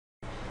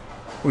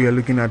We are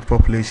looking at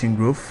population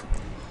growth.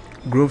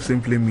 Growth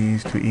simply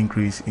means to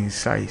increase in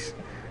size.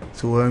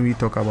 So when we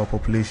talk about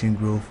population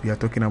growth, we are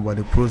talking about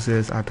the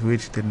process at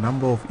which the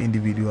number of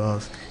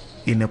individuals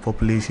in a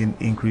population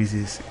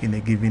increases in a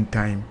given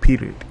time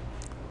period.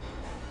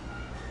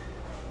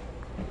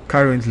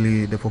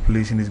 Currently, the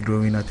population is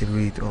growing at a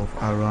rate of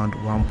around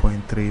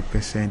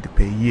 1.3%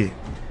 per year.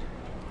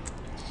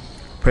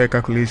 Per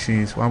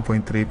calculations,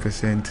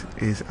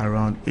 1.3% is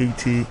around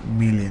 80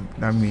 million.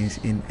 That means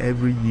in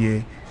every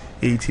year,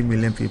 80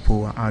 million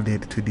people are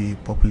added to the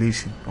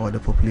population, or the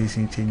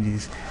population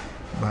changes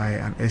by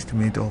an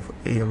estimate of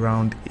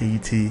around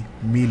 80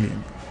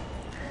 million.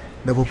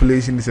 The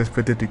population is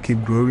expected to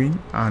keep growing,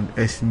 and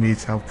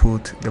estimates have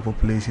put the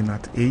population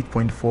at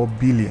 8.4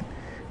 billion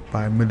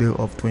by middle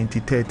of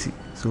 2030.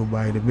 So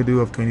by the middle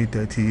of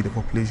 2030, the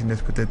population is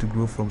expected to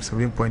grow from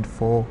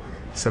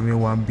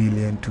 7.471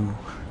 billion to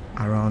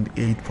around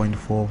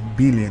 8.4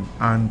 billion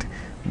and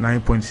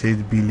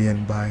 9.6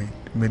 billion by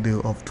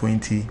middle of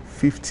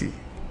 2050.